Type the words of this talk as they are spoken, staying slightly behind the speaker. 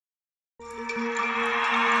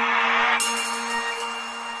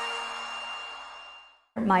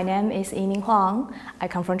My name is Yinning Huang. I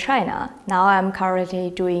come from China. Now I'm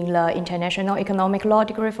currently doing the International Economic Law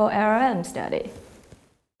degree for LL.M study.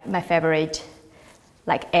 My favorite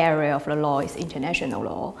area of the law is international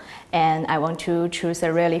law, and I want to choose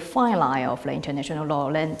a really fine line of the international law.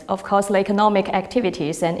 And of course, the economic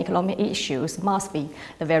activities and economic issues must be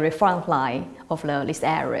the very front line of this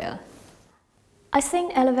area. I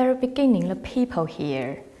think at the very beginning, the people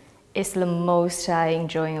here is the most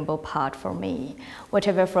enjoyable part for me.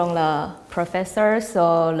 Whatever from the professors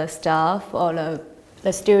or the staff or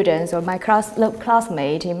the students or my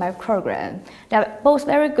classmates in my program, they're both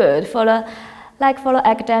very good. For the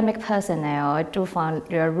academic personnel, I do find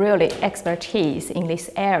they're really expertise in this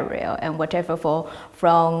area, and whatever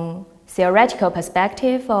from theoretical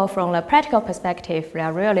perspective or from the practical perspective, they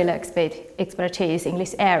are really expertise in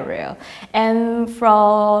this area. And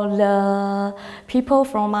for the people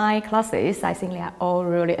from my classes, I think they are all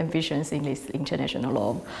really ambitious in this international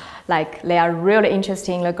law. They are really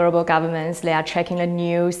interested in the global governments, they are checking the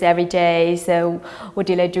news every day. So what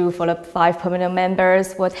did they do for the 5 permanent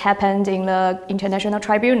members? What happened in the international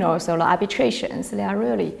tribunals or the arbitrations? They are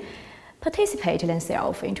really participating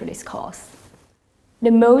themselves into this course. The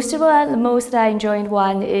most I enjoyed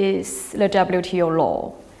one is the WTO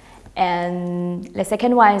law, and the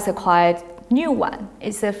second one is a quite new one.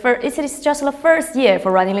 It's just the first year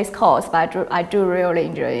for running this course, but I do really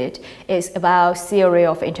enjoy it. It's about theory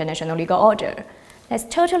of international legal order. That's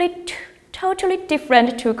totally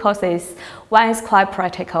different two courses. One is quite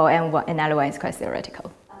practical and another one is quite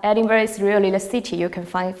theoretical. Edinburgh is really the city you can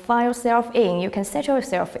find yourself in, you can settle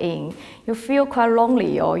yourself in. You feel quite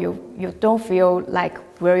lonely or you don't feel like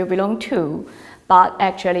where you belong to. But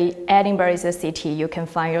actually, Edinburgh is a city you can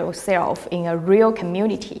find yourself in a real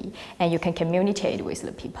community, and you can communicate with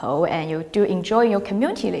the people, and you do enjoy your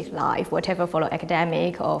community life, whatever for the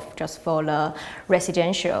academic or just for the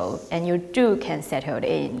residential, and you can settle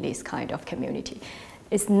in this kind of community.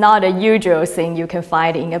 It's not a usual thing you can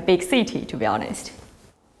find in a big city, to be honest.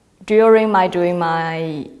 During doing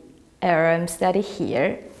my LL.M study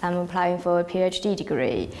here, I'm applying for a PhD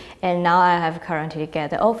degree, and now I have currently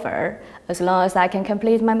get the offer. As long as I can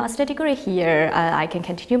complete my master degree here, I can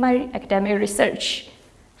continue my academic research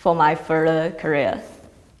for my further career.